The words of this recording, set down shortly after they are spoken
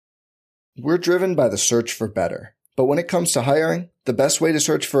We're driven by the search for better. But when it comes to hiring, the best way to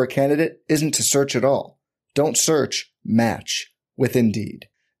search for a candidate isn't to search at all. Don't search, match with Indeed.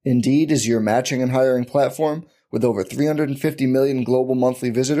 Indeed is your matching and hiring platform with over 350 million global monthly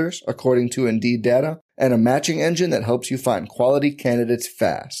visitors, according to Indeed data, and a matching engine that helps you find quality candidates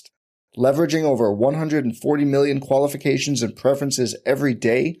fast. Leveraging over 140 million qualifications and preferences every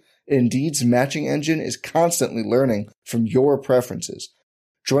day, Indeed's matching engine is constantly learning from your preferences.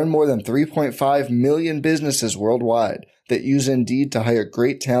 Join more than 3.5 million businesses worldwide that use Indeed to hire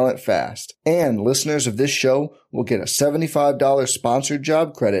great talent fast. And listeners of this show will get a $75 sponsored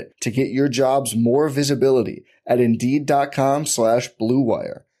job credit to get your jobs more visibility at Indeed.com/Blue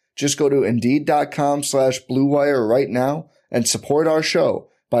Wire. Just go to Indeed.com/Blue Wire right now and support our show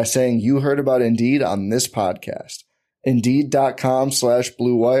by saying you heard about Indeed on this podcast.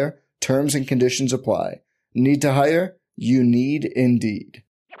 Indeed.com/Blue Wire. Terms and conditions apply. Need to hire? You need Indeed.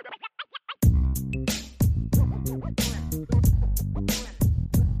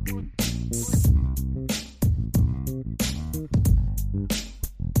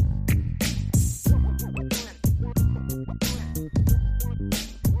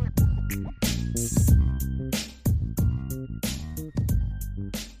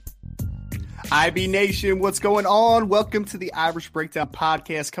 IB Nation, what's going on? Welcome to the Irish Breakdown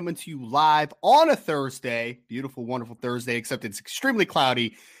Podcast, coming to you live on a Thursday. Beautiful, wonderful Thursday, except it's extremely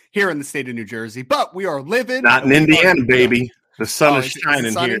cloudy here in the state of New Jersey. But we are living. Not in Indiana, baby. The sun is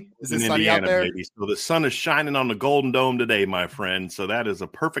shining here is in Indiana, baby. So the sun is shining on the Golden Dome today, my friend. So that is a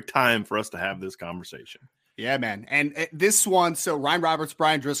perfect time for us to have this conversation. Yeah, man. And this one, so Ryan Roberts,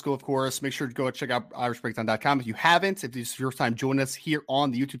 Brian Driscoll, of course. Make sure to go check out irishbreakdown.com if you haven't. If this is your first time joining us here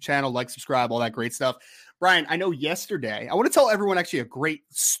on the YouTube channel, like, subscribe, all that great stuff. Brian, I know yesterday, I want to tell everyone actually a great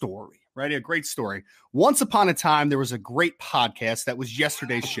story, right? A great story. Once upon a time, there was a great podcast that was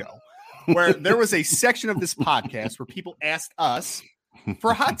yesterday's show, where there was a section of this podcast where people asked us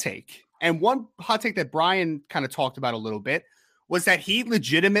for a hot take. And one hot take that Brian kind of talked about a little bit was that he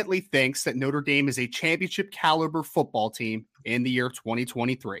legitimately thinks that Notre Dame is a championship caliber football team in the year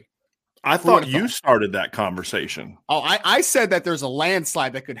 2023. I thought you started that conversation. Oh, I said that there's a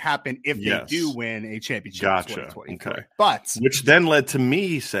landslide that could happen if they do win a championship. Gotcha. In 2023. Okay. But which then led to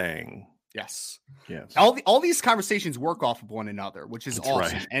me saying yes. All these conversations work off of one another, which is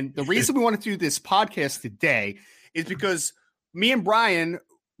awesome. Right. And the reason we want to do this podcast today is because me and Brian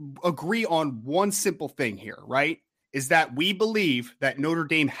agree on one simple thing here, right? Is that we believe that Notre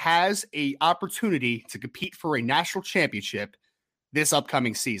Dame has an opportunity to compete for a national championship this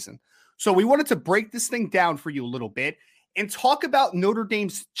upcoming season. So we wanted to break this thing down for you a little bit and talk about Notre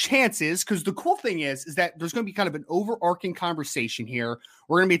Dame's chances, because the cool thing is that there's going to be kind of an overarching conversation here.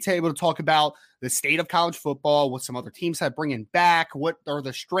 We're going to be able to talk about the state of college football, what some other teams have bringing back, what are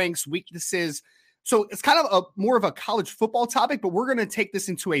the strengths, weaknesses. So it's kind of more of a college football topic, but we're going to take this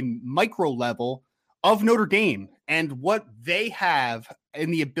into a micro level of Notre Dame and what they have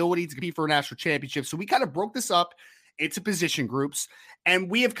and the ability to compete for a national championship. So we kind of broke this up into position groups, and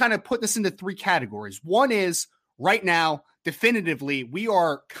we have kind of put this into three categories. One is right now, definitively, we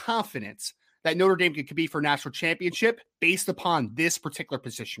are confident that Notre Dame can compete for a national championship based upon this particular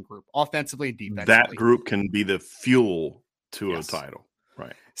position group, offensively and defensively. That group can be the fuel to a title.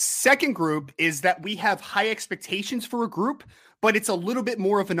 Right. Second group is that we have high expectations for a group, but it's a little bit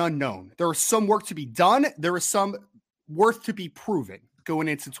more of an unknown. There is some work to be done. There is some worth to be proven going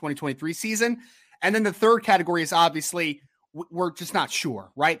into 2023 season. And then the third category is obviously we're just not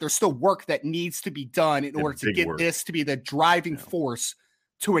sure, right? There's still work that needs to be done in order to get this to be the driving force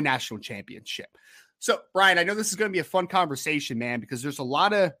to a national championship. So, Brian, I know this is going to be a fun conversation, man, because there's a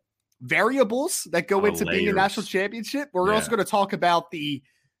lot of variables that go into being a national championship. We're also going to talk about the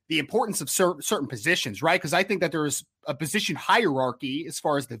importance of certain positions, right? Because I think that there's a position hierarchy as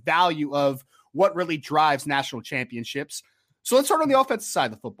far as the value of what really drives national championships. So let's start on the offensive side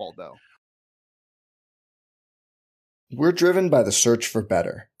of the football, though. We're driven by the search for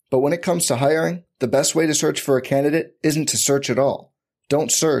better. But when it comes to hiring, the best way to search for a candidate isn't to search at all.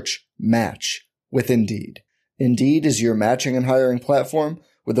 Don't search, match with Indeed. Indeed is your matching and hiring platform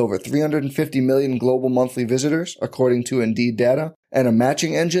with over 350 million global monthly visitors, according to Indeed data, and a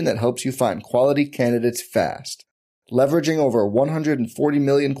matching engine that helps you find quality candidates fast. Leveraging over 140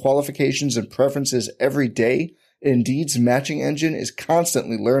 million qualifications and preferences every day, Indeed's matching engine is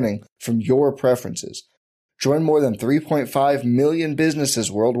constantly learning from your preferences. Join more than 3.5 million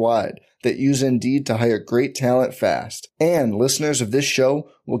businesses worldwide that use Indeed to hire great talent fast. And listeners of this show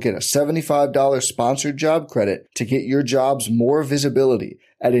will get a $75 sponsored job credit to get your jobs more visibility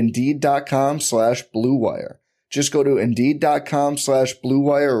at Indeed.com/Blue Wire. Just go to Indeed.com/Blue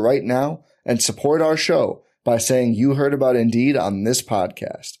Wire right now and support our show by saying you heard about Indeed on this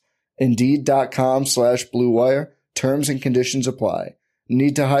podcast. Indeed.com/Blue Wire. Terms and conditions apply.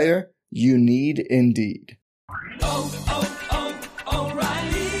 Need to hire? You need Indeed.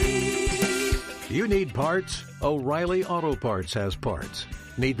 O'Reilly. You need parts? O'Reilly Auto Parts has parts.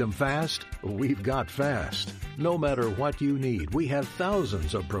 Need them fast? We've got fast. No matter what you need, we have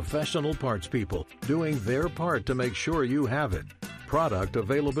thousands of professional parts people doing their part to make sure you have it. Product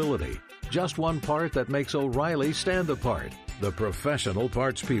availability. Just one part that makes O'Reilly stand apart. The professional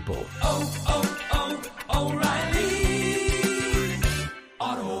parts people. O'Reilly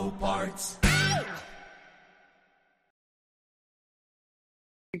Auto Parts.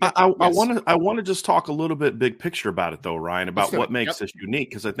 I want to just talk a little bit big picture about it, though, Ryan, about what makes this unique.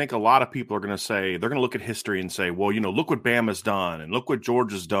 Because I think a lot of people are going to say, they're going to look at history and say, well, look what Bama's done and look what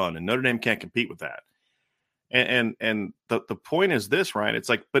Georgia's done, and Notre Dame can't compete with that. And the point is this, Ryan, it's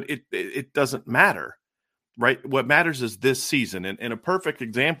like, but it doesn't matter, right? What matters is this season. And a perfect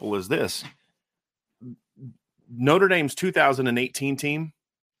example is this. Notre Dame's 2018 team,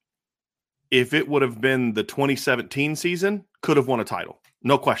 if it would have been the 2017 season, could have won a title.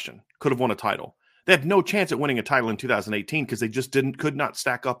 No question. Could have won a title. They had no chance at winning a title in 2018 because they just could not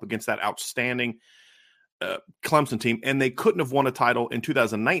stack up against that outstanding Clemson team. And they couldn't have won a title in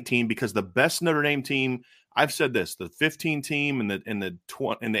 2019 because the best Notre Dame team, I've said this, the 15 team and the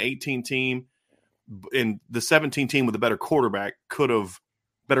 18 team and the 17 team with a better quarterback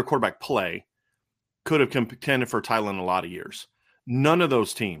better quarterback play, could have contended for a title in a lot of years. None of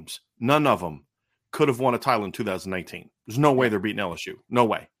those teams, none of them could have won a title in 2019. There's no way they're beating LSU. No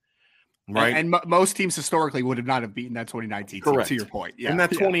way. Right. And most teams historically would have not have beaten that 2019 team, to your point. Yeah. And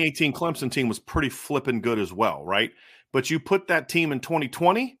that 2018 Clemson team was pretty flipping good as well. Right. But you put that team in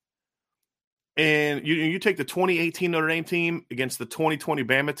 2020 and you take the 2018 Notre Dame team against the 2020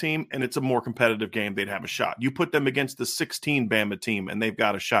 Bama team, and it's a more competitive game. They'd have a shot. You put them against the 16 Bama team and they've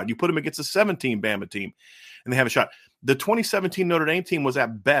got a shot. You put them against the 17 Bama team and they have a shot. The 2017 Notre Dame team was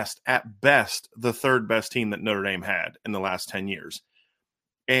at best, the third best team that Notre Dame had in the last 10 years.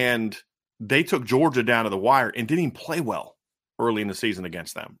 And they took Georgia down to the wire and didn't even play well early in the season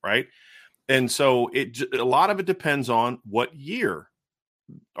against them, right? And so a lot of it depends on what year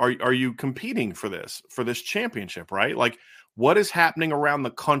are you competing for this championship, right? Like, what is happening around the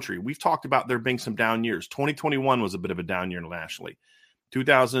country? We've talked about there being some down years. 2021 was a bit of a down year nationally.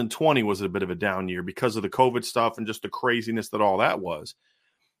 2020 was a bit of a down year because of the COVID stuff and just the craziness that all that was.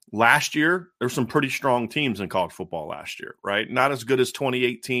 Last year, there were some pretty strong teams in college football last year, right? Not as good as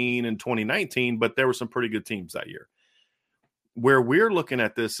 2018 and 2019, but there were some pretty good teams that year. Where we're looking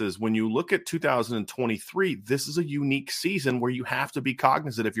at this is when you look at 2023, this is a unique season where you have to be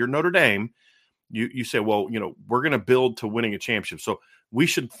cognizant. If you're Notre Dame, you say, well, we're going to build to winning a championship. So we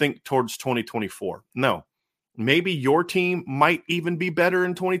should think towards 2024. No. Maybe your team might even be better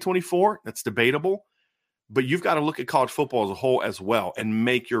in 2024. That's debatable. But you've got to look at college football as a whole as well and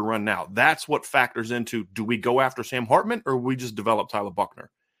make your run now. That's what factors into, do we go after Sam Hartman or we just develop Tyler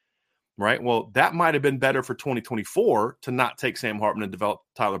Buchner? Right? Well, that might have been better for 2024 to not take Sam Hartman and develop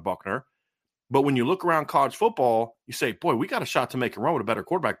Tyler Buchner. But when you look around college football, you say, boy, we got a shot to make a run with a better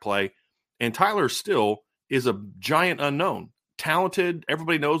quarterback play. And Tyler still is a giant unknown. Talented.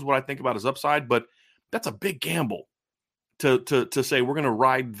 Everybody knows what I think about his upside, but that's a big gamble to say we're going to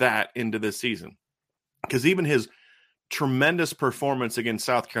ride that into this season. Because even his tremendous performance against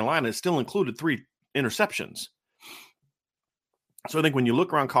South Carolina still included 3 interceptions. So I think when you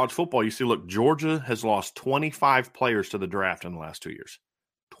look around college football, you see, look, Georgia has lost 25 players to the draft in the last 2 years.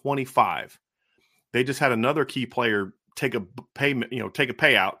 25. They just had another key player take a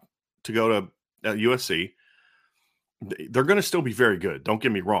payout to go to USC. They're going to still be very good. Don't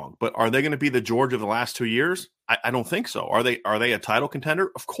get me wrong, but are they going to be the Georgia of the last 2 years? I don't think so. Are they a title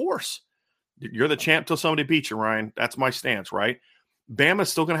contender? Of course. You're the champ till somebody beats you, Ryan. That's my stance, right? Bama's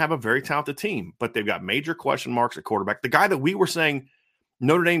still going to have a very talented team, but they've got major question marks at quarterback. The guy that we were saying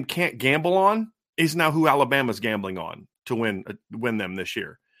Notre Dame can't gamble on is now who Alabama's gambling on to win them this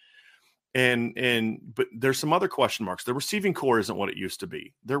year. But there's some other question marks. The receiving core isn't what it used to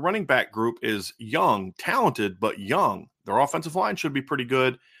be. Their running back group is young, talented, but young. Their offensive line should be pretty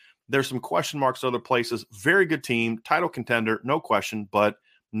good. There's some question marks other places. Very good team, title contender, no question, but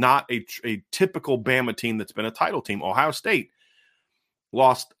not a typical Bama team that's been a title team. Ohio State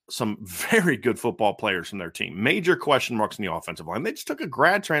lost some very good football players from their team. Major question marks in the offensive line. They just took a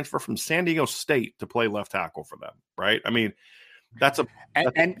grad transfer from San Diego State to play left tackle for them, right? I mean,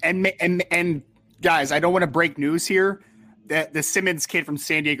 and guys, I don't want to break news here, that the Simmons kid from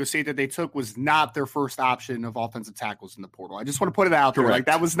San Diego State that they took was not their first option of offensive tackles in the portal. I just want to put it out there. Like,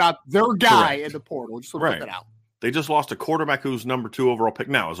 that was not their guy in the portal. Just want to put that out. They just lost a quarterback who's number 2 overall pick.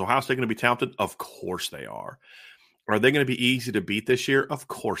 Now, is Ohio State going to be talented? Of course they are. Are they going to be easy to beat this year? Of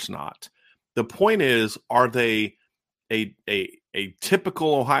course not. The point is, are they a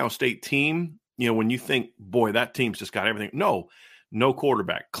typical Ohio State team? You know, when you think, boy, that team's just got everything. No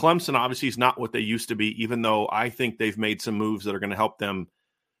quarterback. Clemson obviously is not what they used to be, even though I think they've made some moves that are going to help them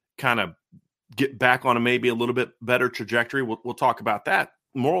kind of get back on a maybe a little bit better trajectory. We'll talk about that.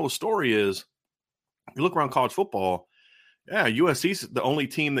 Moral of the story is, you look around college football, USC's the only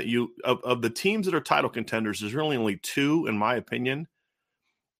team that of the teams that are title contenders, there's really only 2, in my opinion.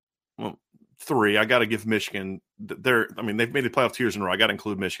 Well, 3. I got to give Michigan. They've made the playoff 2 years in a row. I got to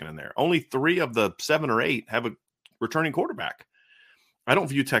include Michigan in there. Only 3 of the 7 or 8 have a returning quarterback. I don't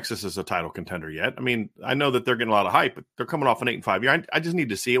view Texas as a title contender yet. I mean, I know that they're getting a lot of hype, but they're coming off an 8-5 year. I just need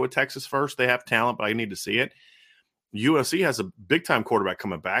to see it with Texas first. They have talent, but I need to see it. USC has a big-time quarterback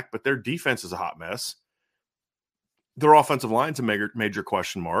coming back, but their defense is a hot mess. Their offensive line's a major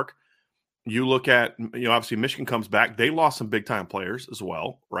question mark. You look at, obviously Michigan comes back. They lost some big-time players as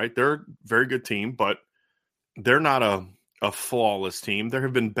well, right? They're a very good team, but they're not a flawless team. There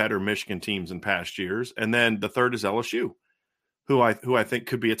have been better Michigan teams in past years. And then the third is LSU, who I think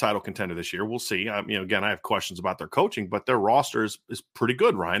could be a title contender this year. We'll see. Again, I have questions about their coaching, but their roster is pretty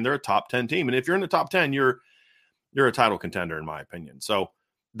good, Ryan. They're a top 10 team. And if you're in the top 10, you're a title contender, in my opinion. So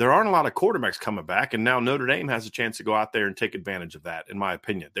there aren't a lot of quarterbacks coming back, and now Notre Dame has a chance to go out there and take advantage of that, in my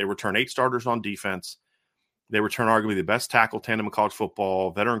opinion. They return 8 starters on defense. They return arguably the best tackle tandem in college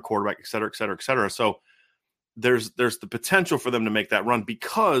football, veteran quarterback, et cetera, et cetera, et cetera. So there's the potential for them to make that run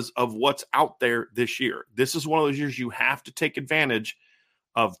because of what's out there this year. This is one of those years you have to take advantage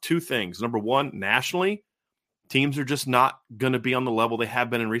of 2 things. Number 1, nationally, teams are just not going to be on the level they have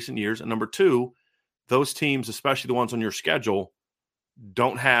been in recent years. And number 2, those teams, especially the ones on your schedule,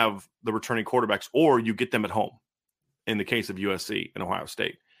 don't have the returning quarterbacks, or you get them at home in the case of USC and Ohio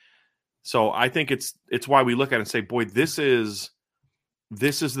State. So I think it's why we look at it and say, boy, this is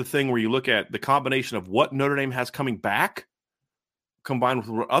the thing where you look at the combination of what Notre Dame has coming back combined with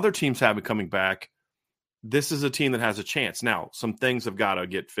what other teams have coming back. This is a team that has a chance. Now, some things have got to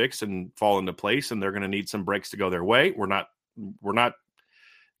get fixed and fall into place, and they're going to need some breaks to go their way. We're not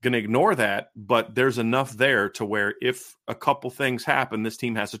going to ignore that, but there's enough there to where if a couple things happen, this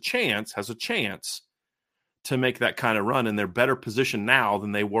team has a chance to make that kind of run, and they're better positioned now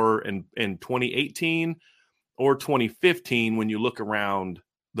than they were in 2018 or 2015 when you look around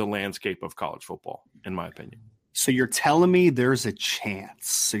the landscape of college football, in my opinion. So you're telling me there's a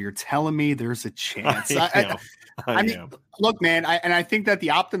chance. I mean, look, man, I think that the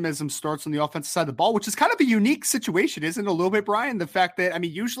optimism starts on the offensive side of the ball, which is kind of a unique situation, isn't it, a little bit, Brian? The fact that,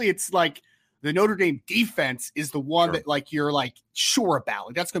 usually it's like the Notre Dame defense is the one that, like, you're, like, sure about.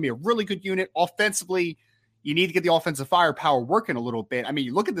 Like, that's going to be a really good unit. Offensively, you need to get the offensive firepower working a little bit.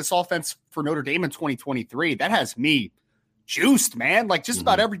 You look at this offense for Notre Dame in 2023, that has me juiced, man. Like, just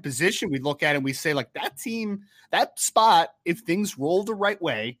about every position we look at and we say, like, that team, that spot, if things roll the right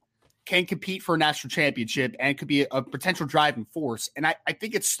way, can compete for a national championship and could be a potential driving force. And I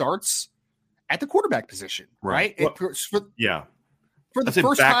think it starts at the quarterback position, right? For the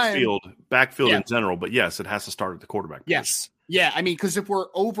first backfield in general, but yes, it has to start at the quarterback position. Yes. Yeah. Because if we're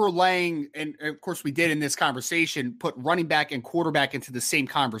overlaying, and of course we did in this conversation, put running back and quarterback into the same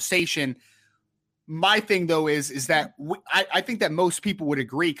conversation. My thing, though, is that I think that most people would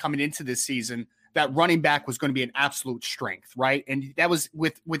agree coming into this season that running back was going to be an absolute strength, right? And that was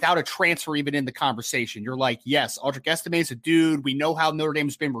without a transfer even in the conversation. You're like, yes, Audric Estime is a dude. We know how Notre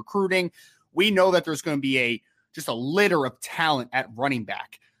Dame's been recruiting. We know that there's going to be just a litter of talent at running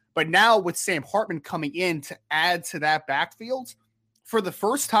back. But now with Sam Hartman coming in to add to that backfield for the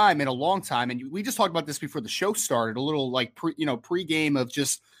first time in a long time, and we just talked about this before the show started, a little like pregame of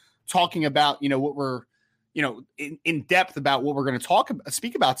just talking about, what we're, in depth about what we're going to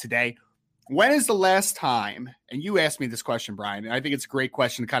speak about today. When is the last time, and you asked me this question, Brian, and I think it's a great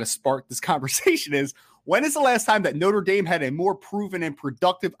question to kind of spark this conversation, is when is the last time that Notre Dame had a more proven and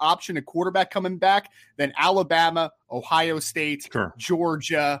productive option at quarterback coming back than Alabama, Ohio State,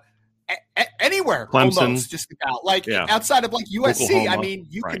 Georgia, anywhere, Clemson, almost just about, outside of like USC? Oklahoma.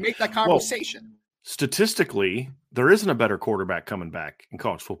 You can make that conversation. Well, statistically, there isn't a better quarterback coming back in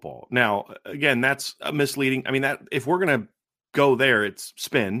college football. Now, again, that's misleading. That if we're going to go there, it's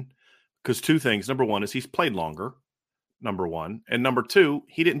spin. Because 2 things. Number 1 is he's played longer, number 1. And number 2,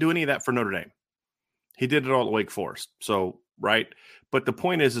 he didn't do any of that for Notre Dame. He did it all at Wake Forest. So right? But the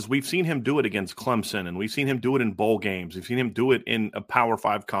point is we've seen him do it against Clemson, and we've seen him do it in bowl games. We've seen him do it in a Power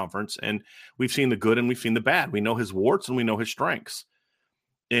 5 conference, and we've seen the good and we've seen the bad. We know his warts and we know his strengths.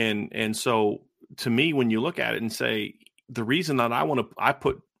 And so to me, when you look at it and say, the reason that I want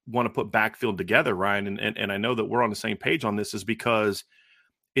to put backfield together, Ryan, and I know that we're on the same page on this, is because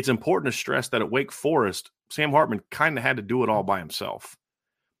it's important to stress that at Wake Forest, Sam Hartman kind of had to do it all by himself.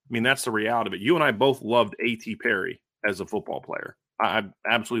 I mean, that's the reality of it. You and I both loved A.T. Perry as a football player. I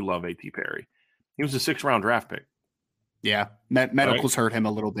absolutely love A.T. Perry. He was a 6th-round draft pick. Yeah. Medicals hurt him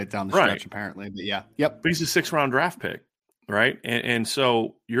a little bit down the stretch, apparently. But yeah. Yep. But he's a 6th-round draft pick, right? And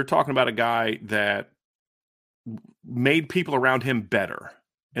so you're talking about a guy that made people around him better.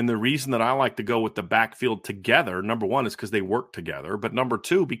 And the reason that I like to go with the backfield together, number one, is because they work together. But number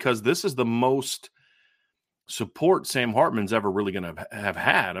two, because this is the most support Sam Hartman's ever really going to have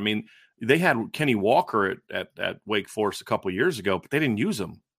had. I mean, they had Kenny Walker at Wake Forest a couple of years ago, but they didn't use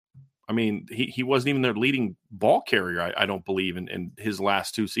him. I mean, he wasn't even their leading ball carrier, I don't believe, in his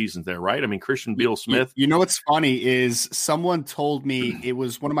last 2 seasons there, right? I mean, Christian Beal-Smith. You know what's funny is someone told me, it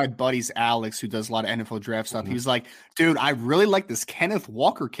was one of my buddies, Alex, who does a lot of NFL draft stuff. He was like, dude, I really like this Kenneth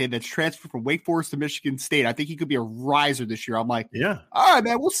Walker kid that's transferred from Wake Forest to Michigan State. I think he could be a riser this year. I'm like, yeah, all right,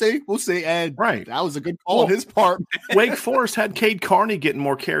 man, we'll see. And that was a good call on his part. Wake Forest had Cade Carney getting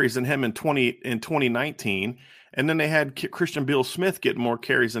more carries than him in 2019. And then they had Christian Beal-Smith getting more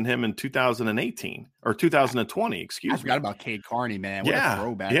carries than him in 2018 or 2020. I forgot about Cade Carney, man. What a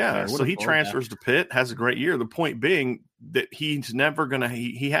throwback. Yeah. So he transfers to Pitt, has a great year. The point being that he's never going to,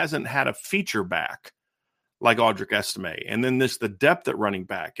 he hasn't had a feature back like Audric Estime. And then the depth at running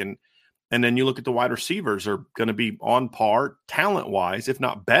back. And then you look at the wide receivers are going to be on par talent wise, if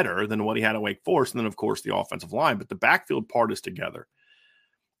not better than what he had at Wake Forest. And then of course the offensive line, but the backfield part is together.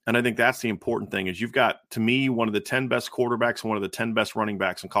 And I think that's the important thing is you've got, to me, one of the 10 best quarterbacks and one of the 10 best running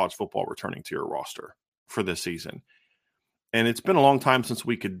backs in college football returning to your roster for this season. And it's been a long time since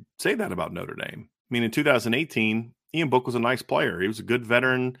we could say that about Notre Dame. I mean, in 2018, Ian Book was a nice player. He was a good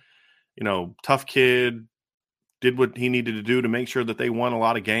veteran, tough kid, did what he needed to do to make sure that they won a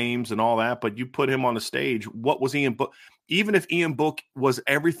lot of games and all that. But you put him on the stage. What was Ian Book? Even if Ian Book was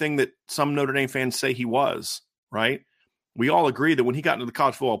everything that some Notre Dame fans say he was, right? We all agree that when he got into the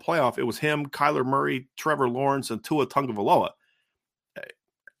college football playoff, it was him, Kyler Murray, Trevor Lawrence, and Tua Tagovailoa.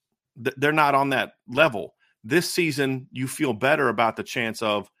 They're not on that level. This season, you feel better about the chance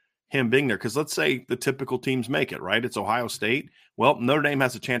of him being there. Because let's say the typical teams make it, right? It's Ohio State. Well, Notre Dame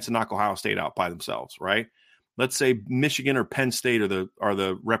has a chance to knock Ohio State out by themselves, right? Let's say Michigan or Penn State are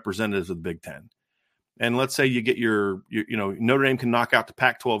the representatives of the Big Ten. And let's say you get your Notre Dame can knock out the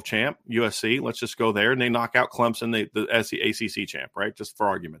Pac-12 champ, USC. Let's just go there. And they knock out Clemson, the ACC champ, right? Just for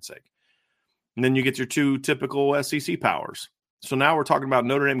argument's sake. And then you get your 2 typical SEC powers. So now we're talking about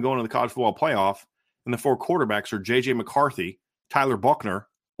Notre Dame going to the college football playoff, and the 4 quarterbacks are J.J. McCarthy, Tyler Buchner,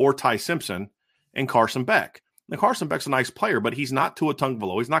 or Ty Simpson, and Carson Beck. Now, Carson Beck's a nice player, but he's not Tua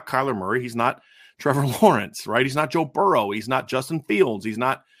Tagovailoa. He's not Kyler Murray. He's not Trevor Lawrence, right? He's not Joe Burrow. He's not Justin Fields. He's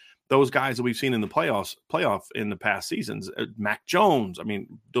not those guys that we've seen in the playoff in the past seasons, Mac Jones. I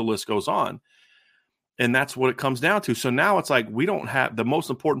mean, the list goes on. And that's what it comes down to. So now it's like we don't have the most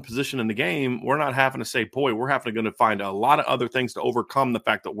important position in the game. We're not having to say, boy, we're having to find a lot of other things to overcome the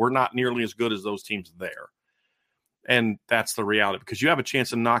fact that we're not nearly as good as those teams there. And that's the reality, because you have a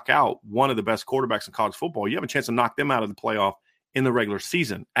chance to knock out one of the best quarterbacks in college football. You have a chance to knock them out of the playoff in the regular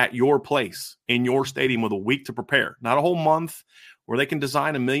season at your place, in your stadium, with a week to prepare, not a whole month, where they can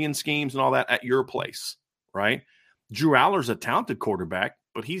design a million schemes and all that at your place, right? Drew Aller's a talented quarterback,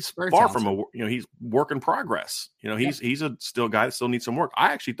 but he's far from he's work in progress. He's a still guy that still needs some work.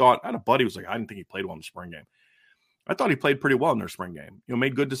 I actually thought, I had a buddy who was like, I didn't think he played well in the spring game. I thought he played pretty well in their spring game.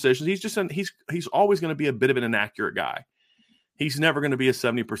 Made good decisions. He's always going to be a bit of an inaccurate guy. He's never going to be a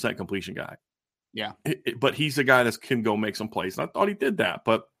 70% completion guy. Yeah. But he's a guy that can go make some plays. And I thought he did that,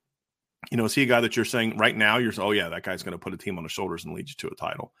 but is he a guy that you're saying right now, that guy's going to put a team on his shoulders and lead you to a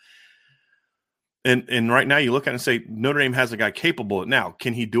title? And right now you look at it and say, Notre Dame has a guy capable of it. Now,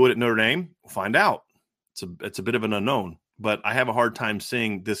 can he do it at Notre Dame? We'll find out. It's a bit of an unknown, but I have a hard time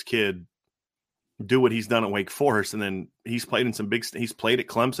seeing this kid do what he's done at Wake Forest. And then he's played in he's played at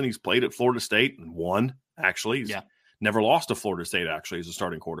Clemson. He's played at Florida State and won, actually. He's never lost to Florida State, actually, as a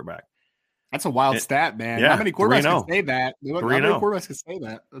starting quarterback. That's a wild stat, man. Yeah, how many quarterbacks can say that? How many quarterbacks can say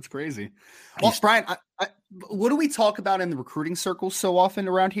that? That's crazy. Well, Brian, what do we talk about in the recruiting circles so often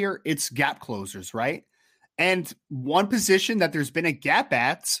around here? It's gap closers, right? And one position that there's been a gap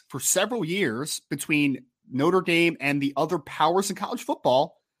at for several years between Notre Dame and the other powers in college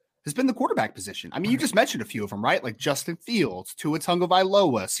football has been the quarterback position. I mean, you just mentioned a few of them, right? Like Justin Fields, Tua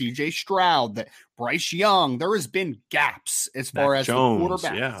Tagovailoa, CJ Stroud, Bryce Young. There has been gaps as far as Jones, the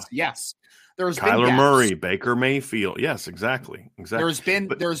quarterbacks. yeah. Yes. There's Kyler been gaps. Murray, Baker Mayfield. Yes, exactly. There's been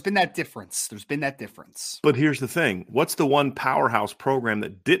that difference. There's been that difference. But here's the thing. What's the one powerhouse program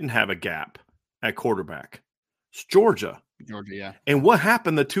that didn't have a gap at quarterback? It's Georgia. Georgia, yeah. And what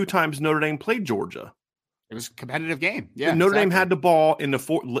happened the 2 times Notre Dame played Georgia? It was a competitive game. Yeah. Notre Dame had the ball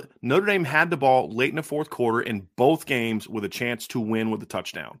Notre Dame had the ball late in the fourth quarter in both games with a chance to win with a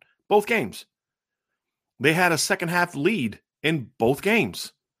touchdown. Both games. They had a second half lead in both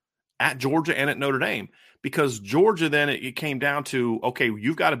games at Georgia and at Notre Dame, because Georgia then it came down to, okay,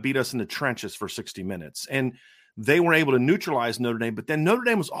 you've got to beat us in the trenches for 60 minutes. And they were able to neutralize Notre Dame, but then Notre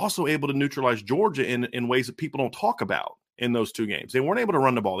Dame was also able to neutralize Georgia in ways that people don't talk about in those 2 games. They weren't able to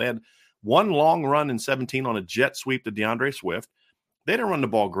run the ball. They had one long run in 17 on a jet sweep to DeAndre Swift. They didn't run the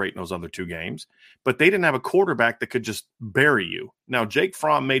ball great in those other 2 games, but they didn't have a quarterback that could just bury you. Now, Jake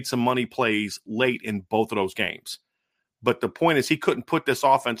Fromm made some money plays late in both of those games. But the point is, he couldn't put this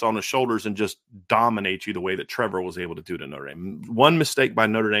offense on his shoulders and just dominate you the way that Trevor was able to do to Notre Dame. One mistake by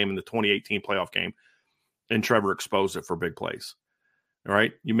Notre Dame in the 2018 playoff game, and Trevor exposed it for big plays. All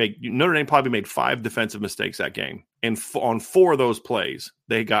right, Notre Dame probably made 5 defensive mistakes that game, and on 4 of those plays,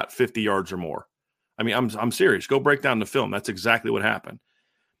 they got 50 yards or more. I mean, I'm serious. Go break down the film. That's exactly what happened.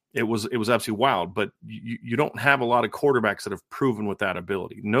 It was absolutely wild, but you don't have a lot of quarterbacks that have proven with that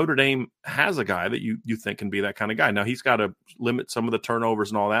ability. Notre Dame has a guy that you think can be that kind of guy. Now, he's got to limit some of the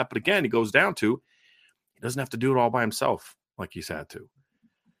turnovers and all that, but again, it goes down to he doesn't have to do it all by himself like he's had to.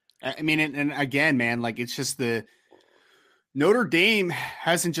 I mean, and again, man, like it's just the Notre Dame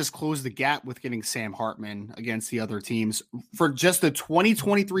hasn't just closed the gap with getting Sam Hartman against the other teams for just the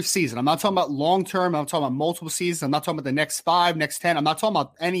 2023 season. I'm not talking about long-term. I'm talking about multiple seasons. I'm not talking about the next 5, next 10. I'm not talking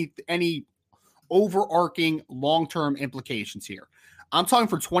about any overarching long-term implications here. I'm talking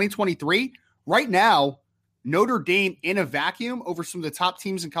for 2023. Right now, Notre Dame in a vacuum over some of the top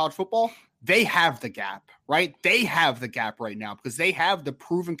teams in college football, they have the gap, right? They have the gap right now because they have the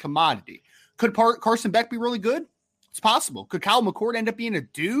proven commodity. Could Carson Beck be really good? It's possible. Could Kyle McCord end up being a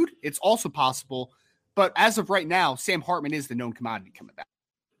dude? It's also possible. But as of right now, Sam Hartman is the known commodity coming back.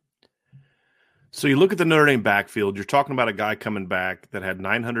 So you look at the Notre Dame backfield, you're talking about a guy coming back that had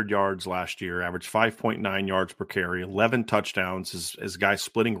 900 yards last year, averaged 5.9 yards per carry, 11 touchdowns as guys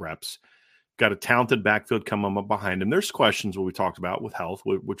splitting reps. Got a talented backfield coming up behind him. There's questions what we talked about with health,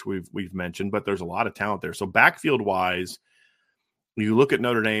 which we've mentioned, but there's a lot of talent there. So backfield-wise, you look at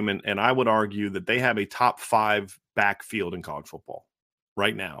Notre Dame, and I would argue that they have a top 5 backfield in college football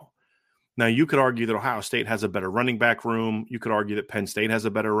right now. Now, you could argue that Ohio State has a better running back room. You could argue that Penn State has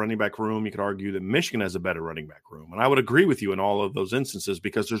a better running back room. You could argue that Michigan has a better running back room. And I would agree with you in all of those instances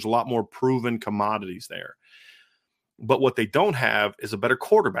because there's a lot more proven commodities there. But what they don't have is a better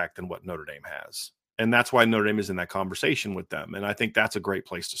quarterback than what Notre Dame has. And that's why Notre Dame is in that conversation with them. And I think that's a great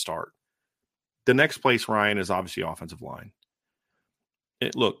place to start. The next place, Ryan, is obviously offensive line.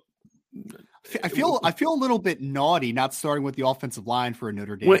 I feel a little bit naughty not starting with the offensive line for a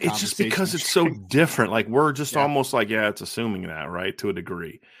Notre Dame. Well, it's just because it's so different. Like we're just almost like, it's assuming that, right, to a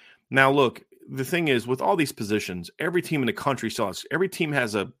degree. Now, look, the thing is, with all these positions, every team in the country every team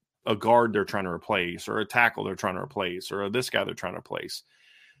has a guard they're trying to replace, or a tackle they're trying to replace, or this guy they're trying to replace.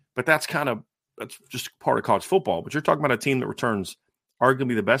 But that's just part of college football. But you're talking about a team that returns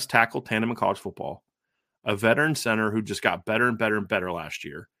arguably the best tackle tandem in college football, a veteran center who just got better and better and better last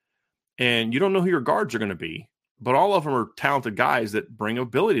year. And you don't know who your guards are going to be, but all of them are talented guys that bring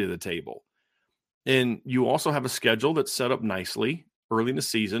ability to the table. And you also have a schedule that's set up nicely early in the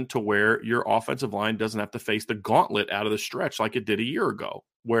season to where your offensive line doesn't have to face the gauntlet out of the stretch like it did a year ago,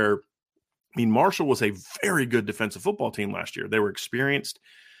 where, Marshall was a very good defensive football team last year. They were experienced.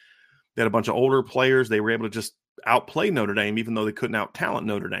 They had a bunch of older players. They were able to just outplay Notre Dame, even though they couldn't out-talent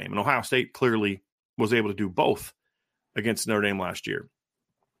Notre Dame. And Ohio State clearly was able to do both against Notre Dame last year.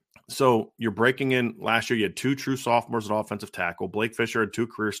 So you're breaking in. Last year, you had 2 true sophomores at offensive tackle. Blake Fisher had 2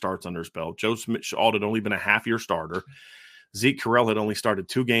 career starts under his belt. Joe Smith-Schaalt had only been a half-year starter. Zeke Correll had only started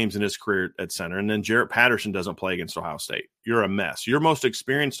 2 games in his career at center. And then Jarrett Patterson doesn't play against Ohio State. You're a mess. Your most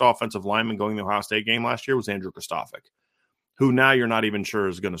experienced offensive lineman going to the Ohio State game last year was Andrew Kristofic, who now you're not even sure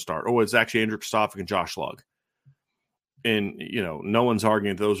is going to start. Oh, it's actually Andrew Kristofic and Josh Lugg. And, no one's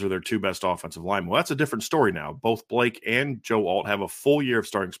arguing that those are their 2 best offensive linemen. Well, that's a different story now. Both Blake and Joe Alt have a full year of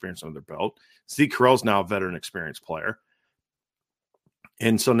starting experience under their belt. Zeke Correll's now a veteran experienced player.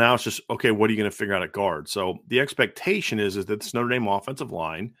 And so now it's just, okay, what are you going to figure out at guard? So the expectation is that this Notre Dame offensive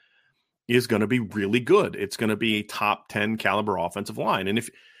line is going to be really good. It's going to be a top 10 caliber offensive line. And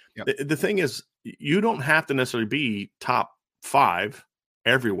Yep. The thing is, you don't have to necessarily be top 5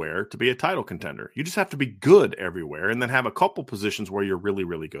 everywhere to be a title contender. You just have to be good everywhere and then have a couple positions where you're really,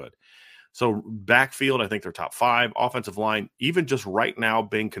 really good. So backfield, I think they're top 5. Offensive line, even just right now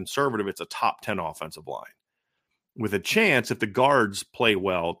being conservative, it's a top 10 offensive line with a chance, if the guards play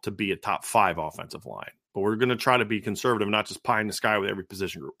well, to be a top 5 offensive line. But we're going to try to be conservative, not just pie in the sky with every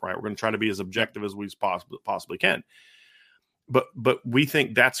position group, right? We're going to try to be as objective as we possibly can. But we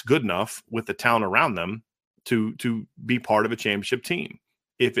think that's good enough with the talent around them to be part of a championship team.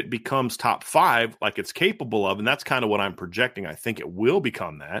 If it becomes top 5, like it's capable of, and that's kind of what I'm projecting, I think it will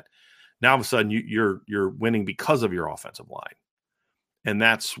become that. Now all of a sudden you're winning because of your offensive line. And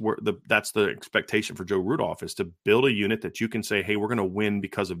that's where that's the expectation for Joe Rudolph, is to build a unit that you can say, hey, we're going to win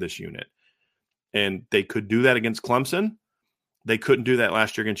because of this unit. And they could do that against Clemson. They couldn't do that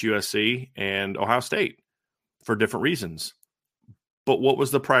last year against USC and Ohio State for different reasons. But what was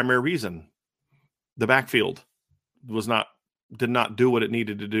the primary reason? The backfield did not do what it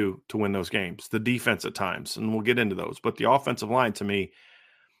needed to do to win those games. The defense at times, and we'll get into those. But the offensive line, to me,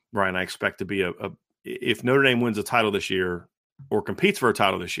 Ryan, I expect to be if Notre Dame wins a title this year or competes for a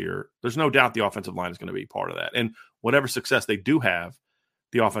title this year, there's no doubt the offensive line is going to be part of that. And whatever success they do have,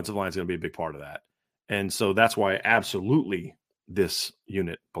 the offensive line is going to be a big part of that. And so that's why absolutely this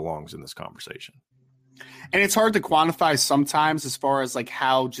unit belongs in this conversation. And it's hard to quantify sometimes as far as like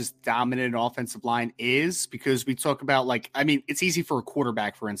how just dominant an offensive line is, because we talk about it's easy for a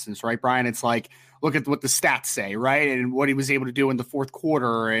quarterback, for instance, right, Brian? It's like, look at what the stats say, right? And what he was able to do in the fourth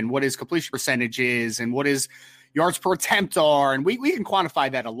quarter and what his completion percentage is and what his yards per attempt are. And we can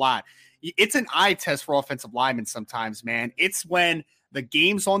quantify that a lot. It's an eye test for offensive linemen sometimes, man. It's when the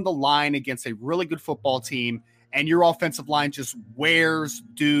game's on the line against a really good football team and your offensive line just wears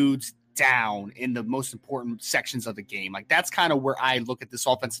dudes down in the most important sections of the game. Like, that's kind of where I look at this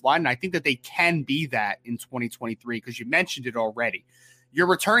offensive line. And I think that they can be that in 2023, because you mentioned it already. You're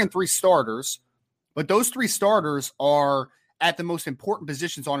returning 3 starters, but those 3 starters are at the most important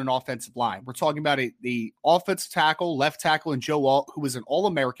positions on an offensive line. We're talking about the offensive tackle, left tackle, and Joe Alt, who was an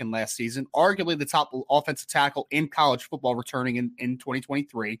All-American last season, arguably the top offensive tackle in college football returning in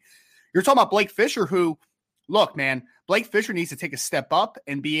 2023. You're talking about Blake Fisher, who, look, man, Blake Fisher needs to take a step up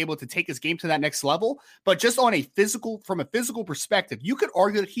and be able to take his game to that next level. But just from a physical perspective, you could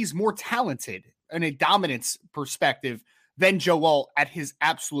argue that he's more talented in a dominance perspective than Joe Alt at his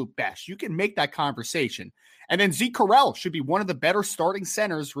absolute best. You can make that conversation. And then Zeke Correll should be one of the better starting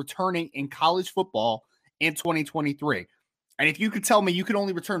centers returning in college football in 2023. And if you could tell me you could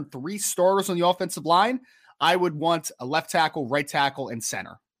only return 3 starters on the offensive line, I would want a left tackle, right tackle, and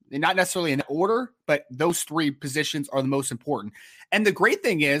center. And not necessarily in order, but those 3 positions are the most important. And the great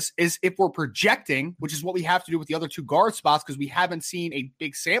thing is if we're projecting, which is what we have to do with the other 2 guard spots, because we haven't seen a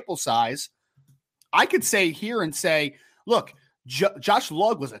big sample size, I could say, look, Josh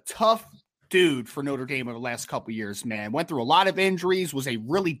Lugg was a tough dude for Notre Dame over the last couple of years, man. Went through a lot of injuries, was a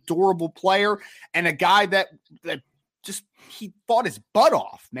really durable player, and a guy that just, he fought his butt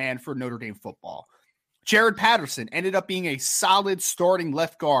off, man, for Notre Dame football. Jared Patterson ended up being a solid starting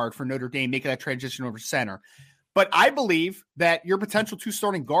left guard for Notre Dame, making that transition over center. But I believe that your potential 2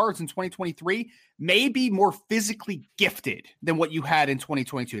 starting guards in 2023 may be more physically gifted than what you had in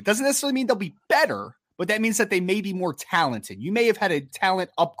 2022. It doesn't necessarily mean they'll be better, but that means that they may be more talented. You may have had a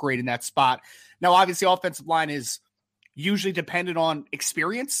talent upgrade in that spot. Now, obviously, offensive line is usually dependent on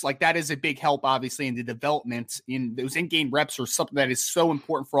experience. Like, that is a big help, obviously, in the development. In those in-game reps are something that is so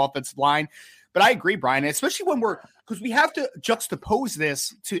important for offensive line. But I agree, Brian, especially because we have to juxtapose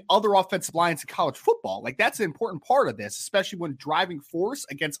this to other offensive lines in college football. Like, that's an important part of this, especially when driving force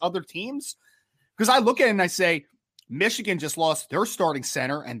against other teams. Because I look at it and I say, Michigan just lost their starting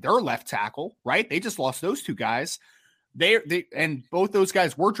center and their left tackle, right? They just lost those 2 guys. And both those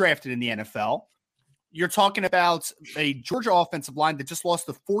guys were drafted in the NFL. You're talking about a Georgia offensive line that just lost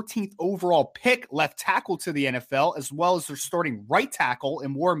the 14th overall pick left tackle to the NFL, as well as their starting right tackle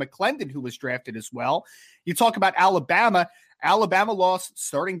and Warren McClendon, who was drafted as well. You talk about Alabama. Alabama lost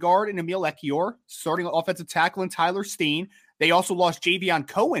starting guard in Emil Ekiyor, starting offensive tackle in Tyler Steen. They also lost Javion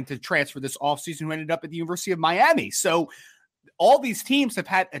Cohen to transfer this offseason, who ended up at the University of Miami. So all these teams have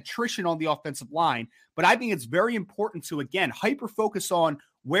had attrition on the offensive line, but I think it's very important to, again, hyper-focus on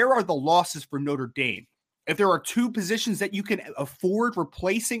where are the losses for Notre Dame. If there are 2 positions that you can afford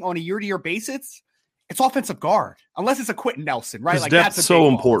replacing on a year-to-year basis, it's offensive guard, unless it's a Quentin Nelson, right? Like, depth's so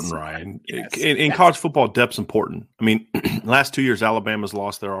important, Ryan. Yes, in college football, depth's important. I mean, last 2 years, Alabama's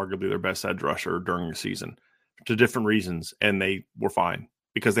lost arguably their best edge rusher during the season to different reasons, and they were fine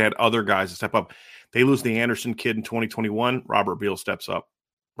because they had other guys to step up. They lose the Anderson kid in 2021. Robert Beal steps up.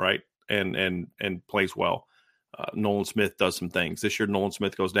 right? And plays well. Nolan Smith does some things. This year, Nolan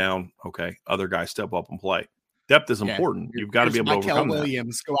Smith goes down. Okay, other guys step up and play. Depth is important. You've got to be able to overcome that.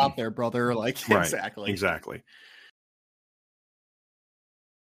 Williams, go out there, brother. Like, right, exactly.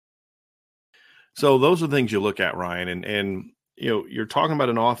 So those are things you look at, Ryan, and you're talking about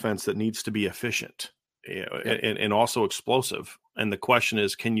an offense that needs to be efficient, and also explosive. And the question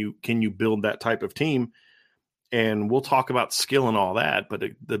is, can you build that type of team? And we'll talk about skill and all that, but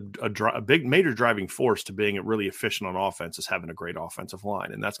a big major driving force to being really efficient on offense is having a great offensive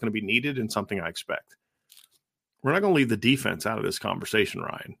line, and that's going to be needed and something I expect. We're not going to leave the defense out of this conversation,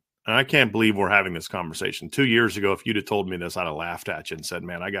 Ryan. And I can't believe we're having this conversation. 2 years ago, if you'd have told me this, I'd have laughed at you and said,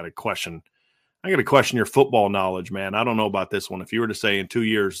 man, I got to question your football knowledge, man. I don't know about this one. If you were to say in 2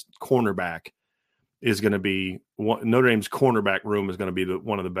 years, cornerback is going to be Notre Dame's cornerback room is going to be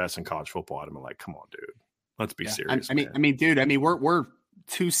one of the best in college football, I'd have been like, come on, dude. Let's be serious. I mean, dude. We're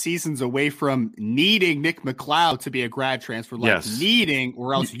 2 seasons away from needing Nick McLeod to be a grad transfer, needing,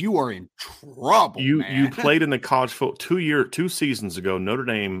 or else you are in trouble. You played in the college football 2 seasons ago, Notre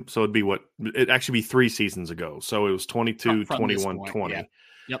Dame. So it'd actually be 3 seasons ago. So it was 22, 21, 20.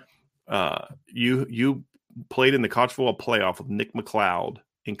 Yeah. Yep. You played in the college football playoff with Nick McLeod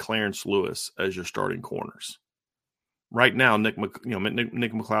and Clarence Lewis as your starting corners. Right now, Nick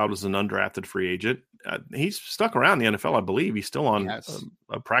McLeod is an undrafted free agent. He's stuck around the NFL, I believe. He's still on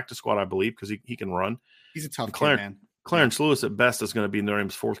a practice squad, I believe, because he can run. He's a tough kid, man. Clarence Lewis, at best, is going to be Notre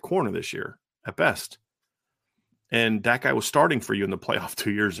Dame's 4th corner this year, at best. And that guy was starting for you in the playoff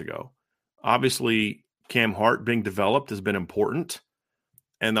 2 years ago. Obviously, Cam Hart being developed has been important.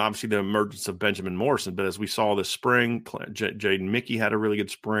 And obviously the emergence of Benjamin Morrison. But as we saw this spring, Jaden Mickey had a really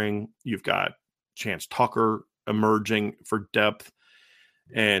good spring. You've got Chance Tucker emerging for depth.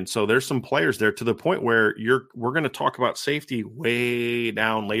 And so there's some players there to the point where we're going to talk about safety way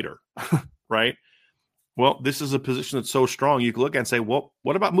down later, right? Well, this is a position that's so strong. You can look and say, well,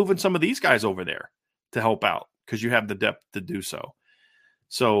 what about moving some of these guys over there to help out? Because you have the depth to do so.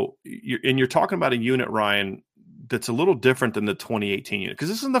 So you're talking about a unit, Ryan, that's a little different than the 2018 unit, because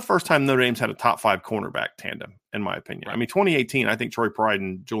this is the first time Notre Dame's had a top 5 cornerback tandem, in my opinion. I mean, 2018, I think Troy Pride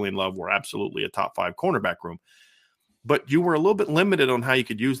and Julian Love were absolutely a top 5 cornerback room, but you were a little bit limited on how you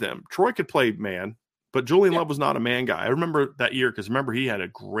could use them. Troy could play man, but Julian Love was not a man guy. I remember that year because he had a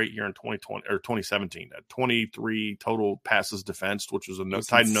great year in 2020 or 2017, 23 total passes defensed, which was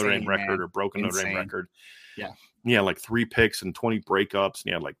tied Notre Dame record or broken Notre Dame record. Yeah. He had like 3 picks and 20 breakups, and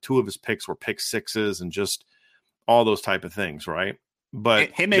he had like 2 of his picks were pick sixes and just all those type of things, right? But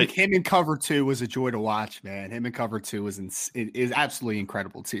him in cover 2 was a joy to watch, man. Him in cover 2 is absolutely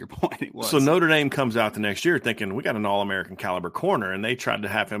incredible. To your point, it was. So Notre Dame comes out the next year thinking we got an All-American caliber corner, and they tried to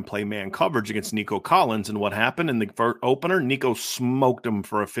have him play man coverage against Nico Collins. And what happened in the first opener? Nico smoked him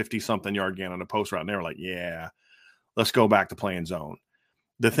for a 50-something yard gain on a post route, and they were like, "Yeah, let's go back to playing zone."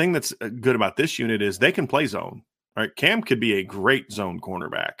 The thing that's good about this unit is they can play zone. Right, Cam could be a great zone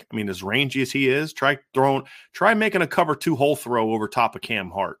cornerback. I mean, as rangy as he is, try making a cover 2 hole throw over top of Cam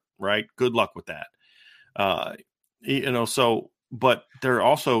Hart. Right, good luck with that. But they're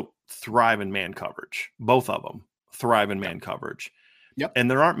also thrive in man coverage. Both of them thrive in man coverage. Yep. And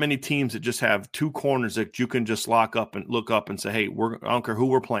there aren't many teams that just have 2 corners that you can just lock up and look up and say, "Hey, I don't care who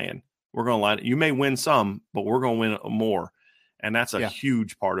we're playing. We're going to line it. You may win some, but we're going to win more." And that's a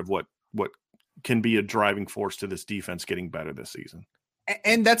huge part of what can be a driving force to this defense getting better this season.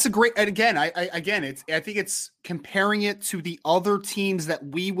 And that's a great, and again, I think it's comparing it to the other teams that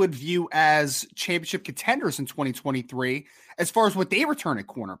we would view as championship contenders in 2023, as far as what they return at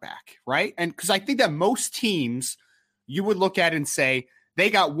cornerback, right? And because I think that most teams you would look at and say, they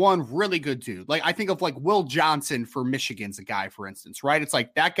got one really good dude. Like I think of like Will Johnson for Michigan's a guy, for instance, right? It's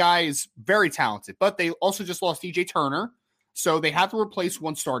like that guy is very talented, but they also just lost DJ Turner. So they have to replace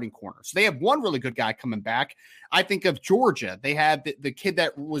one starting corner. So they have one really good guy coming back. I think of Georgia. They had the kid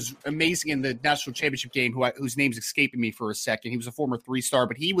that was amazing in the national championship game, whose name's escaping me for a second. He was a former 3-star,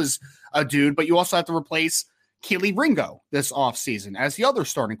 but he was a dude. But you also have to replace Keely Ringo this offseason as the other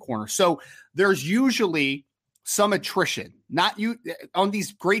starting corner. So there's usually some attrition, not you on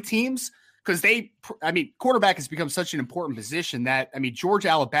these great teams, because quarterback has become such an important position that, Georgia,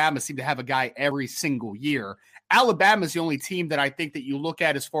 Alabama seem to have a guy every single year. Alabama is the only team that I think that you look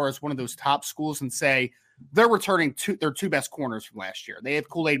at as far as one of those top schools and say they're returning their 2 best corners from last year. They have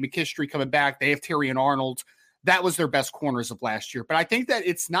Kool-Aid McKinstry coming back. They have Terry and Arnold. That was their best corners of last year. But I think that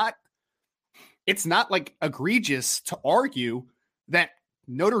it's not like egregious to argue that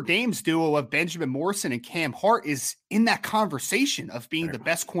Notre Dame's duo of Benjamin Morrison and Cam Hart is in that conversation of being the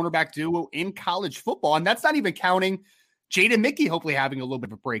best cornerback duo in college football. And that's not even counting Jada Mickey hopefully having a little bit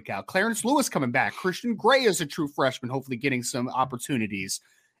of a breakout. Clarence Lewis coming back. Christian Gray is a true freshman, hopefully getting some opportunities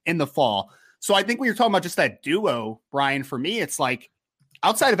in the fall. So I think when you're talking about just that duo, Brian, for me, it's like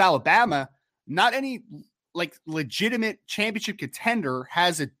outside of Alabama, not any like legitimate championship contender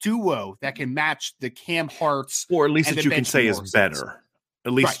has a duo that can match the Cam Harts. Or at least that you can say is better.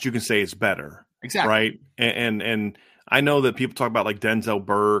 At least Right. you can say it's better. Exactly. Right. And I know that people talk about like Denzel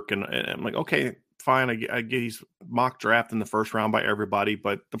Burke and I'm like, okay, fine. I get he's mock draft in the first round by everybody,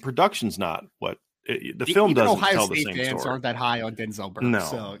 but the production's not what the film Even doesn't Ohio tell State the same fans story. aren't that high on Denzel Burke. No,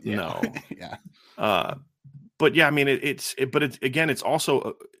 so, yeah. no. Yeah. But yeah, I mean, it's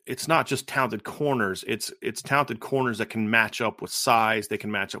also, it's not just talented corners. It's talented corners that can match up with size. They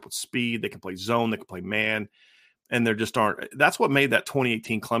can match up with speed. They can play zone. They can play man. And there just aren't. That's what made that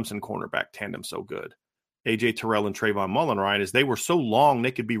 2018 Clemson cornerback tandem so good. AJ Terrell and Trayvon Mullen, Ryan, is they were so long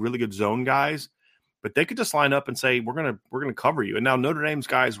they could be really good zone guys, but they could just line up and say, we're gonna cover you. And now Notre Dame's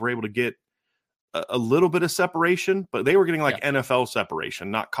guys were able to get a little bit of separation, but they were getting like NFL separation,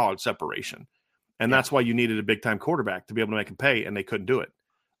 not college separation. And that's why you needed a big time quarterback to be able to make them pay, and they couldn't do it.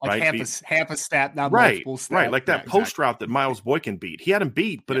 Like right? half a step, not right, multiple steps. Right, like that post route that Miles Boykin beat. He had him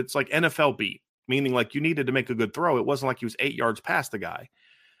beat, but it's like NFL beat, meaning like you needed to make a good throw. It wasn't like he was 8 yards past the guy.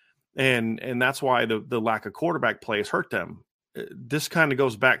 And that's why the lack of quarterback play has hurt them. This kind of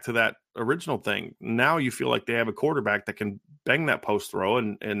goes back to that original thing. Now you feel like they have a quarterback that can bang that post throw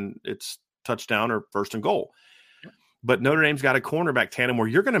and it's touchdown or first and goal. But Notre Dame's got a cornerback tandem where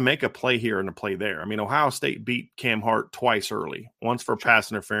you're going to make a play here and a play there. I mean, Ohio State beat Cam Hart twice early, once for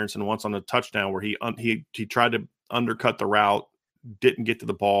pass interference and once on a touchdown where he tried to undercut the route, didn't get to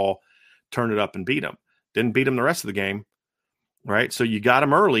the ball, turned it up and beat him. Didn't beat him the rest of the game, right? So you got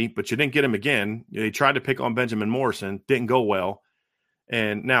him early, but you didn't get him again. They tried to pick on Benjamin Morrison, didn't go well.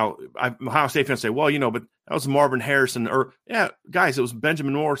 And now Ohio State fans say, well, but that was Marvin Harrison. Or, yeah, guys, it was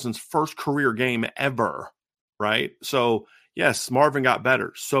Benjamin Morrison's first career game ever. Right. So, yes, Marvin got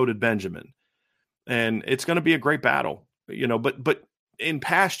better. So did Benjamin. And it's going to be a great battle, but in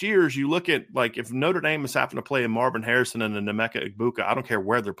past years, you look at like if Notre Dame is having to play a Marvin Harrison and a Nemeka Egbuka, I don't care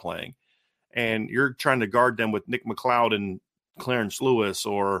where they're playing. And you're trying to guard them with Nick McLeod and Clarence Lewis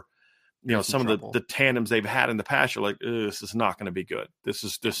or, some of the tandems they've had in the past. You're like, this is not going to be good. This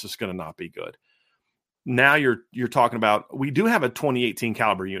is going to not be good. Now you're talking about, we do have a 2018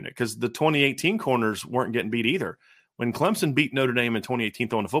 caliber unit because the 2018 corners weren't getting beat either. When Clemson beat Notre Dame in 2018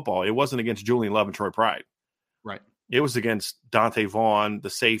 throwing the football, it wasn't against Julian Love and Troy Pride. Right. It was against Dante Vaughn, the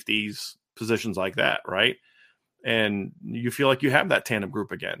safeties, positions like that, right? And you feel like you have that tandem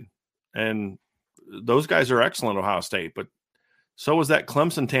group again. And those guys are excellent at Ohio State, but so was that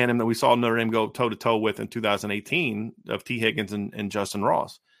Clemson tandem that we saw Notre Dame go toe-to-toe with in 2018 of T. Higgins and Justin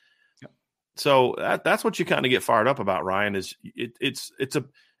Ross. So that's what you kind of get fired up about, Ryan, is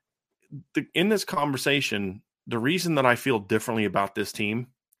in this conversation, the reason that I feel differently about this team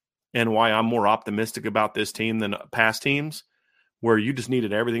and why I'm more optimistic about this team than past teams where you just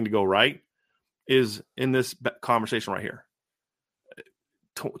needed everything to go right is in this conversation right here.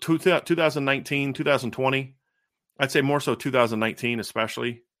 2019, 2020, I'd say more so 2019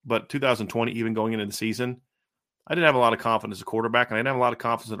 especially, but 2020 even going into the season, I didn't have a lot of confidence as a quarterback, and I didn't have a lot of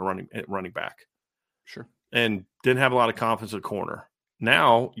confidence at running back. Sure. And didn't have a lot of confidence at corner.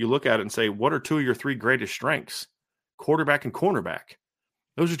 Now you look at it and say, what are two of your three greatest strengths? Quarterback and cornerback.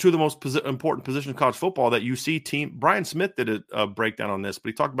 Those are two of the most important positions in college football that you see Brian Smith did a breakdown on this, but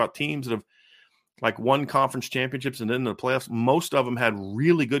he talked about teams that have like won conference championships and then in the playoffs. Most of them had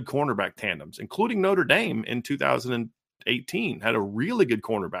really good cornerback tandems, including Notre Dame in 2018 had a really good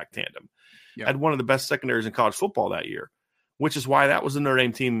cornerback tandem. Had one of the best secondaries in college football that year, which is why that was the Notre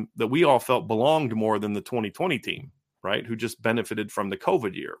Dame team that we all felt belonged more than the 2020 team, right? Who just benefited from the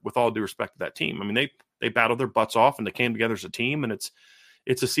COVID year, with all due respect to that team. I mean, they battled their butts off and they came together as a team, and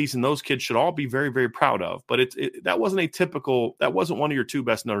it's a season those kids should all be very, very proud of. But that wasn't one of your two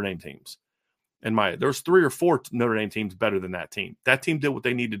best Notre Dame teams. There's 3 or 4 Notre Dame teams better than that team. That team did what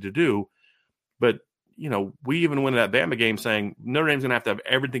they needed to do, but we even went to that Bama game saying Notre Dame's going to have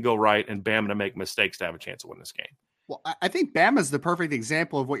everything go right and Bama to make mistakes to have a chance to win this game. Well, I think Bama's the perfect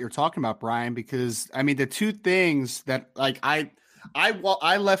example of what you're talking about, Brian, because I mean, the two things that like I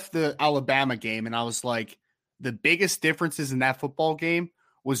left the Alabama game and I was like, the biggest differences in that football game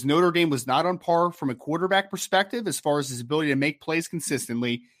was Notre Dame was not on par from a quarterback perspective as far as his ability to make plays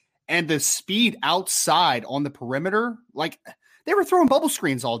consistently and the speed outside on the perimeter. Like, they were throwing bubble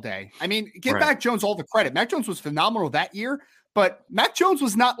screens all day. I mean, give Mac Jones all the credit. Mac Jones was phenomenal that year, but Mac Jones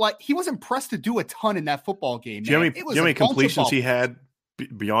was not he wasn't pressed to do a ton in that football game. Do you know how many completions he had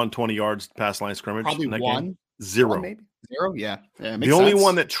beyond 20 yards past line of scrimmage? Probably one. Zero. Maybe. Zero? Yeah. The only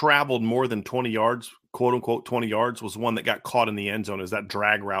one that traveled more than 20 yards, quote unquote 20 yards, was one that got caught in the end zone. Is that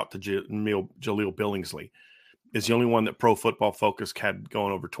drag route to Jaleel Billingsley. Is the only one that Pro Football Focus had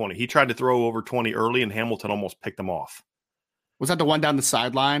going over 20. He tried to throw over 20 early, and Hamilton almost picked him off. Was that the one down the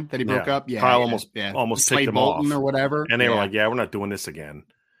sideline that he broke up? Yeah. Kyle almost picked him off. Or whatever. And they were like, yeah, we're not doing this again.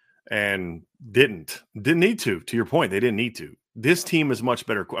 And didn't need to your point. They didn't need to. This team is much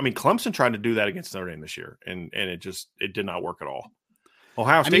better. I mean, Clemson tried to do that against Notre Dame this year, and it did not work at all.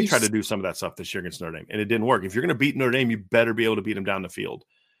 Ohio State tried to do some of that stuff this year against Notre Dame, and it didn't work. If you're going to beat Notre Dame, you better be able to beat them down the field.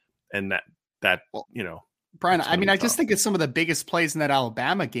 And Brian, I mean, I just think it's some of the biggest plays in that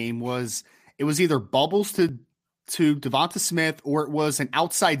Alabama game was either bubbles to Devonta Smith, or it was an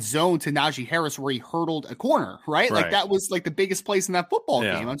outside zone to Najee Harris where he hurdled a corner, right? Like that was like the biggest plays in that football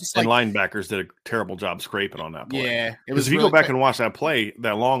game. I'm just linebackers did a terrible job scraping on that play. Yeah. Because if you go back and watch that play,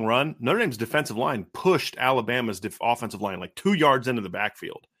 that long run, Notre Dame's defensive line pushed Alabama's offensive line like 2 yards into the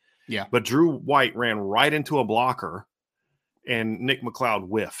backfield. Yeah. But Drew White ran right into a blocker and Nick McLeod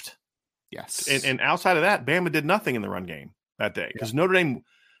whiffed. Yes. And outside of that, Bama did nothing in the run game that day because Notre Dame,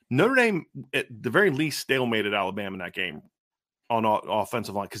 at the very least, stalemated Alabama in that game on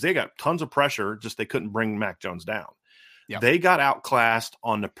offensive line because they got tons of pressure, just they couldn't bring Mac Jones down. Yep. They got outclassed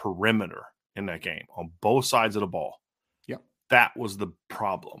on the perimeter in that game on both sides of the ball. Yep. That was the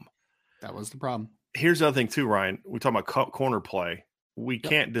problem. Here's the other thing too, Ryan. We talk about corner play. We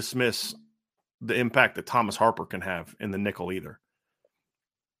can't dismiss the impact that Thomas Harper can have in the nickel either.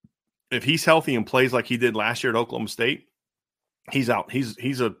 If he's healthy and plays like he did last year at Oklahoma State, he's out.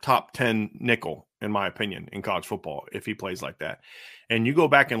 He's a top 10 nickel, in my opinion, in college football if he plays like that. And you go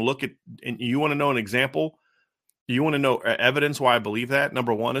back and look at – and you want to know an example? You want to know evidence why I believe that?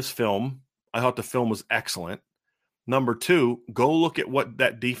 Number one is film. I thought the film was excellent. Number two, go look at what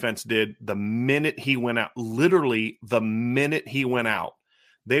that defense did the minute he went out. Literally the minute he went out,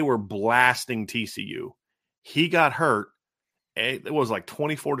 they were blasting TCU. He got hurt. It was like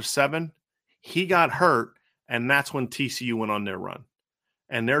 24-7. He got hurt, and that's when TCU went on their run.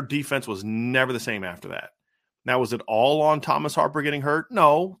 And their defense was never the same after that. Now, was it all on Thomas Harper getting hurt?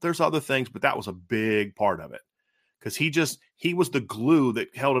 No, there's other things, but that was a big part of it. Because he was the glue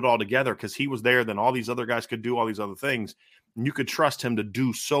that held it all together because he was there. Then all these other guys could do all these other things. And you could trust him to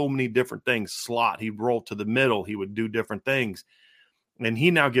do so many different things. Slot, he'd roll to the middle. He would do different things. And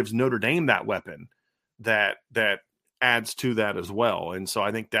he now gives Notre Dame that weapon that adds to that as well. And so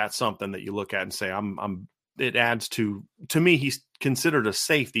I think that's something that you look at and say, it adds to me, he's considered a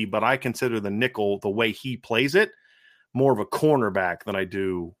safety, but I consider the nickel, the way he plays it, more of a cornerback than I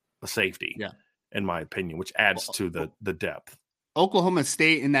do a safety, in my opinion, which adds to the depth. Oklahoma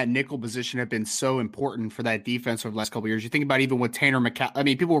State in that nickel position have been so important for that defense over the last couple of years. You think about even with Tanner McCall. I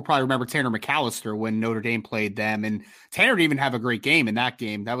mean, people will probably remember Tanner McAllister when Notre Dame played them, and Tanner didn't even have a great game in that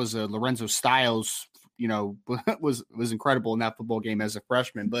game. That was Lorenzo Styles, was incredible in that football game as a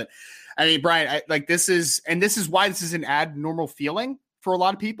freshman. But I mean, Brian, this is why this is an abnormal feeling for a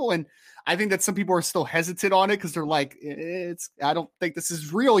lot of people. And I think that some people are still hesitant on it because they're like, I don't think this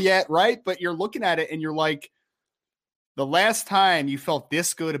is real yet. Right. But you're looking at it and you're like, the last time you felt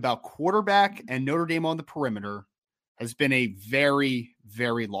this good about quarterback and Notre Dame on the perimeter has been a very,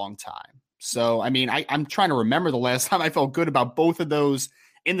 very long time. So, I mean, I'm trying to remember the last time I felt good about both of those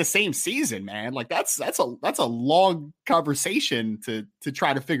in the same season, man. Like that's a long conversation to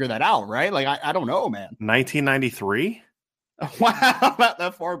try to figure that out, right? Like I don't know, man. 1993. Wow, not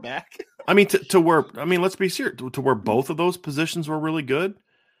that far back. I mean, let's be serious. To where both of those positions were really good.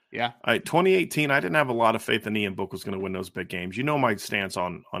 Yeah. 2018, I didn't have a lot of faith in Ian Book was going to win those big games. You know my stance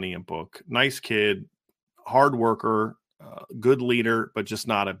on Ian Book. Nice kid, hard worker, good leader, but just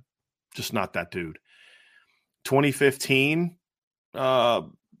not that dude. 2015.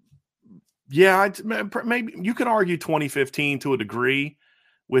 Maybe you could argue 2015 to a degree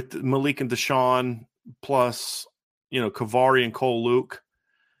with Malik and Deshaun plus, Kavari and Cole Luke.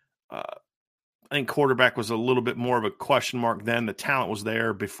 I think quarterback was a little bit more of a question mark then. The talent was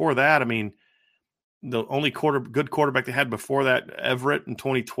there. Before that, I mean, the only good quarterback they had before that, Everett in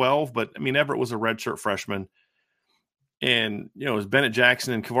 2012. But, I mean, Everett was a redshirt freshman. And, it was Bennett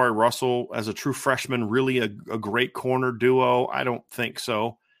Jackson and Kavari Russell as a true freshman, really a great corner duo? I don't think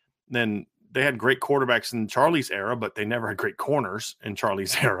so. Then they had great quarterbacks in Charlie's era, but they never had great corners in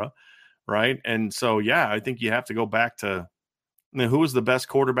Charlie's era, right? And so, I think you have to go back to who was the best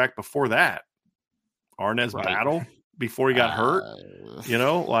quarterback before that? Arnaz Battle before he got hurt,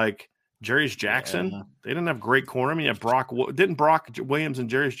 Jarius Jackson, they didn't have great corner. I mean, didn't Brock Williams and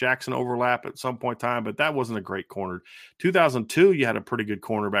Jarius Jackson overlap at some point in time, but that wasn't a great corner. 2002, you had a pretty good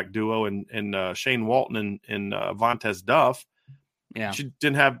cornerback duo in Shane Walton and Vontaze Duff. Yeah. She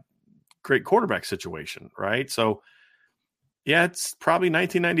didn't have great quarterback situation, right? So, yeah, it's probably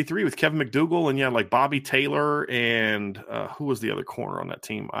 1993 with Kevin McDougal and, like Bobby Taylor and who was the other corner on that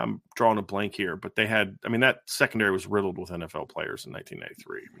team? I'm drawing a blank here, but they had – I mean, that secondary was riddled with NFL players in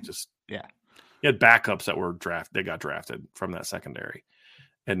 1993. You had backups that were they got drafted from that secondary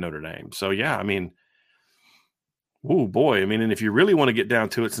at Notre Dame. So, yeah, I mean, oh, boy. I mean, and if you really want to get down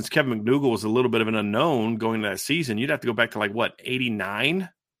to it, since Kevin McDougal was a little bit of an unknown going into that season, you'd have to go back to, 89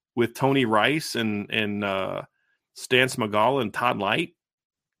 with Tony Rice and Stan Smagala and Todd Light,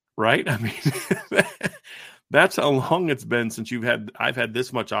 right? I mean, that's how long it's been since I've had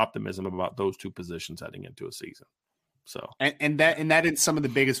this much optimism about those two positions heading into a season. So and that in some of the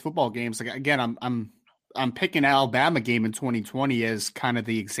biggest football games. Like again, I'm picking Alabama game in 2020 as kind of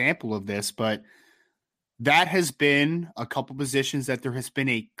the example of this, but that has been a couple positions that there has been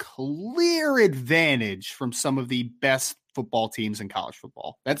a clear advantage from some of the best football teams in college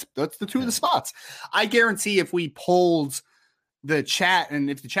football. That's the two of the spots. I guarantee if we polled the chat, and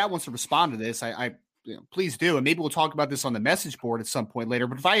if the chat wants to respond to this, I please do. And maybe we'll talk about this on the message board at some point later.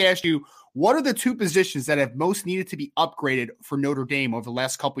 But if I asked you, what are the two positions that have most needed to be upgraded for Notre Dame over the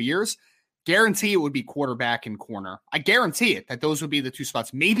last couple of years? Guarantee it would be quarterback and corner. I guarantee it that those would be the two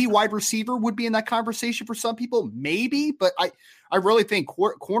spots. Maybe wide receiver would be in that conversation for some people. Maybe, but I really think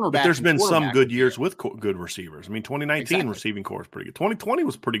cornerback. But there's been some good years with good receivers. I mean, 2019 receiving core is pretty good. 2020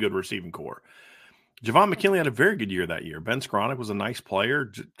 was pretty good receiving core. Javon McKinley had a very good year that year. Ben Skronik was a nice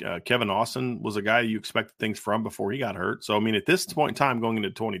player. Kevin Austin was a guy you expected things from before he got hurt. So, I mean, at this point in time going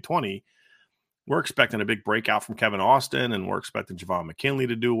into 2020, we're expecting a big breakout from Kevin Austin, and we're expecting Javon McKinley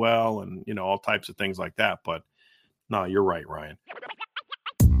to do well and, all types of things like that. But, no, you're right, Ryan.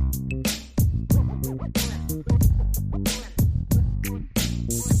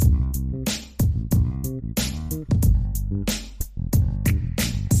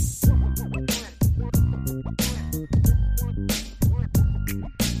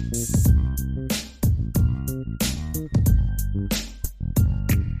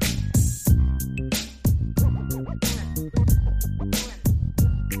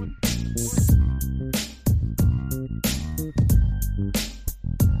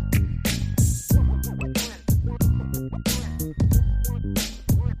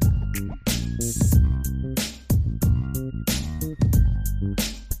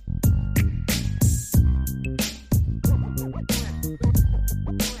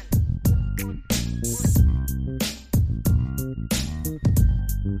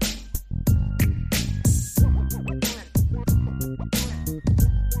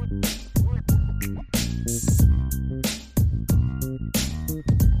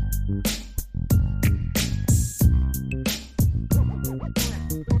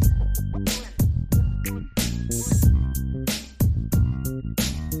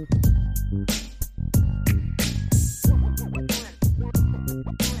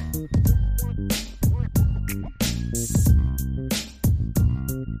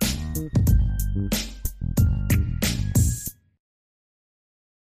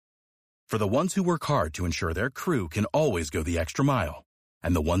 For the ones who work hard to ensure their crew can always go the extra mile,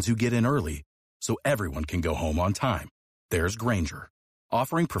 and the ones who get in early so everyone can go home on time, there's Grainger,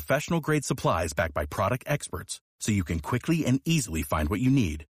 offering professional-grade supplies backed by product experts so you can quickly and easily find what you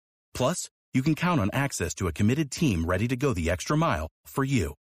need. Plus, you can count on access to a committed team ready to go the extra mile for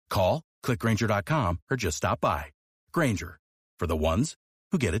you. Call, click Grainger.com, or just stop by. Grainger, for the ones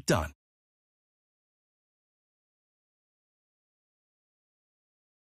who get it done.